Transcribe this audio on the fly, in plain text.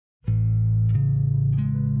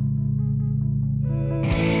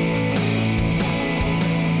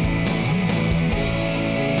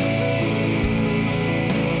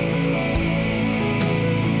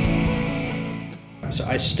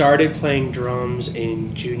started playing drums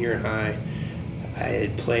in junior high. I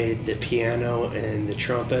had played the piano and the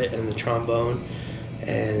trumpet and the trombone,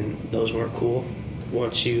 and those weren't cool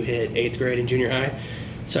once you hit 8th grade in junior high.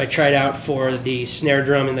 So I tried out for the snare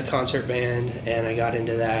drum in the concert band, and I got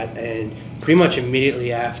into that, and pretty much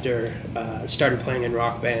immediately after started playing in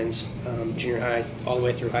rock bands, junior high all the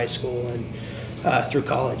way through high school and through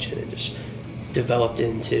college, and it just developed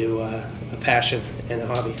into a passion and a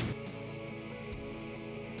hobby.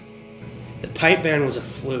 The pipe band was a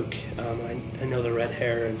fluke. I know the red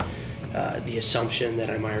hair and the assumption that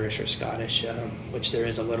I'm Irish or Scottish, which there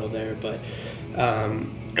is a little there, but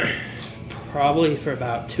probably for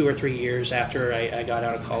about 2 or 3 years after I got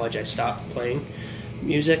out of college, I stopped playing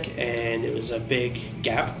music, and it was a big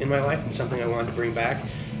gap in my life and something I wanted to bring back.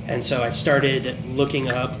 And so I started looking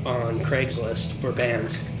up on Craigslist for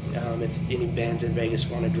bands, if any bands in Vegas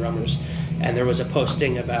wanted drummers. And there was a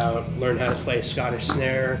posting about learn how to play Scottish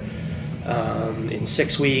snare in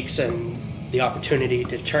 6 weeks, and the opportunity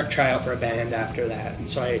to try out for a band after that. And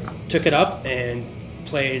so I took it up and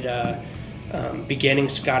played beginning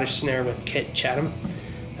Scottish snare with Kit Chatham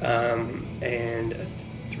and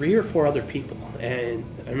 3 or 4 other people. And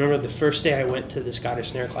I remember the first day I went to the Scottish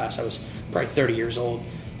snare class, I was probably 30 years old,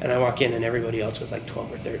 and I walk in and everybody else was like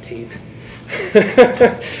 12 or 13,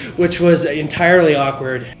 which was entirely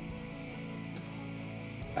awkward.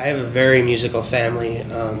 I have a very musical family,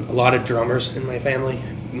 a lot of drummers in my family.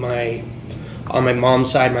 On my mom's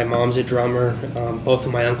side, my mom's a drummer. Both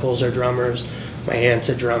of my uncles are drummers. My aunt's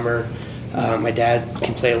a drummer. My dad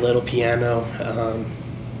can play a little piano.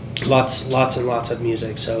 Lots and lots of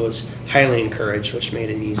music, so it was highly encouraged, which made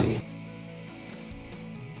it easy.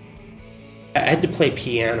 I had to play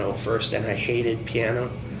piano first, and I hated piano.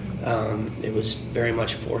 It was very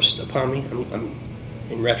much forced upon me. I'm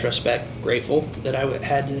in retrospect grateful that I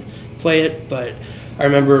had to play it, but I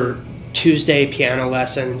remember Tuesday piano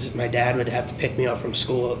lessons. My dad would have to pick me up from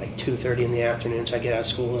school at like 2:30 in the afternoon, so I'd get out of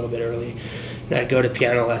school a little bit early, and I'd go to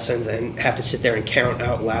piano lessons and have to sit there and count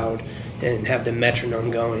out loud and have the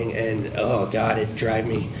metronome going, and oh God, it'd drive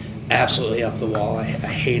me absolutely up the wall. I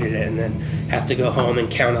hated it, and then have to go home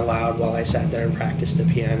and count aloud while I sat there and practiced the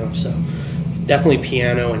piano. So definitely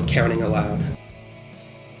piano and counting aloud.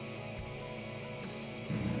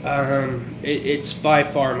 It's by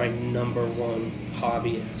far my #1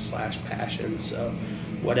 hobby / passion. So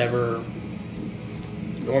whatever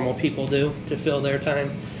normal people do to fill their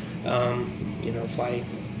time, fly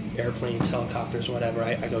airplanes, helicopters, whatever,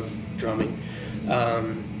 I go drumming.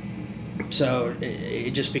 So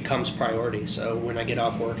it just becomes priority. So when I get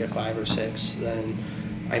off work at 5 or 6, then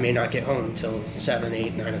I may not get home until 7,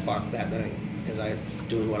 8, 9 o'clock that night because I'm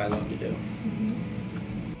doing what I love to do.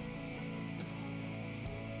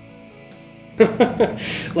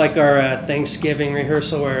 Like our Thanksgiving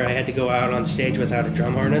rehearsal where I had to go out on stage without a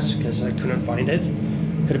drum harness because I couldn't find it.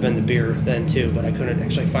 Could have been the beer then too, but I couldn't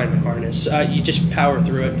actually find my harness. You just power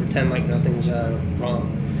through it, pretend like nothing's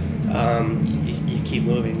wrong. You keep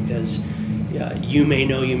moving because you may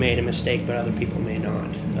know you made a mistake, but other people may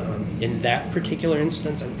not. In that particular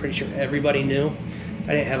instance, I'm pretty sure everybody knew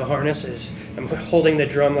I didn't have a harness. As I'm holding the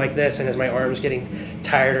drum like this, and as my arm's getting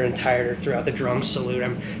tireder and tireder throughout the drum salute,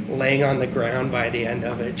 I'm laying on the ground by the end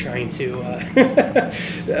of it, trying to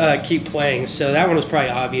keep playing. So that one was probably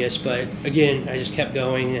obvious, but again, I just kept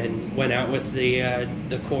going and went out with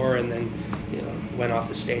the corps, and then went off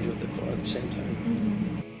the stage with the corps at the same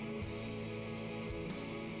time.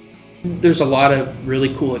 There's a lot of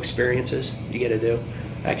really cool experiences you get to do.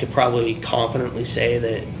 I could probably confidently say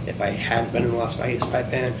that if I hadn't been in the Las Vegas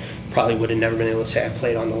Pipe Band, probably would have never been able to say I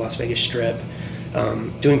played on the Las Vegas Strip.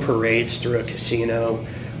 Doing parades through a casino,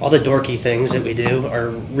 all the dorky things that we do are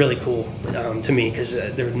really cool to me because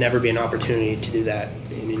there would never be an opportunity to do that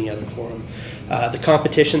in any other forum. The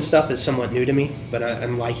competition stuff is somewhat new to me, but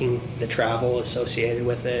I'm liking the travel associated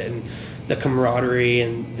with it and the camaraderie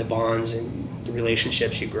and the bonds and the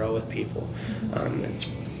relationships you grow with people.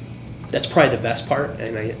 That's probably the best part,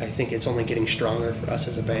 and I think it's only getting stronger for us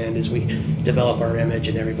as a band as we develop our image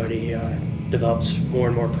and everybody develops more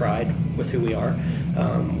and more pride with who we are.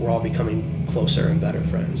 We're all becoming closer and better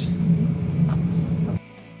friends.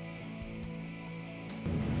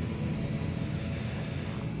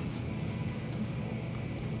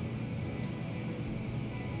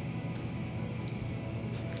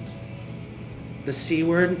 The C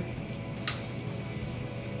word.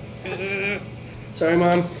 Sorry,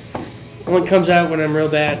 Mom. Only comes out when I'm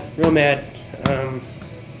real mad.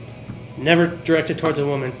 Never directed towards a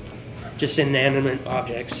woman, just inanimate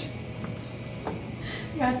objects.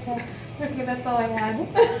 Gotcha. Okay, that's all I had.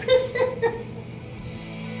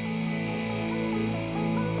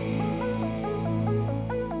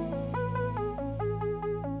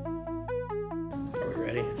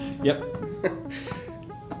 already. Yep.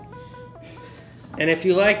 And if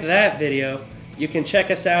you like that video, you can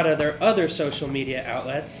check us out at our other social media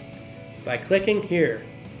outlets by clicking here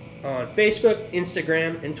on Facebook,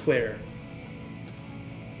 Instagram, and Twitter.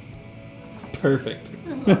 Perfect.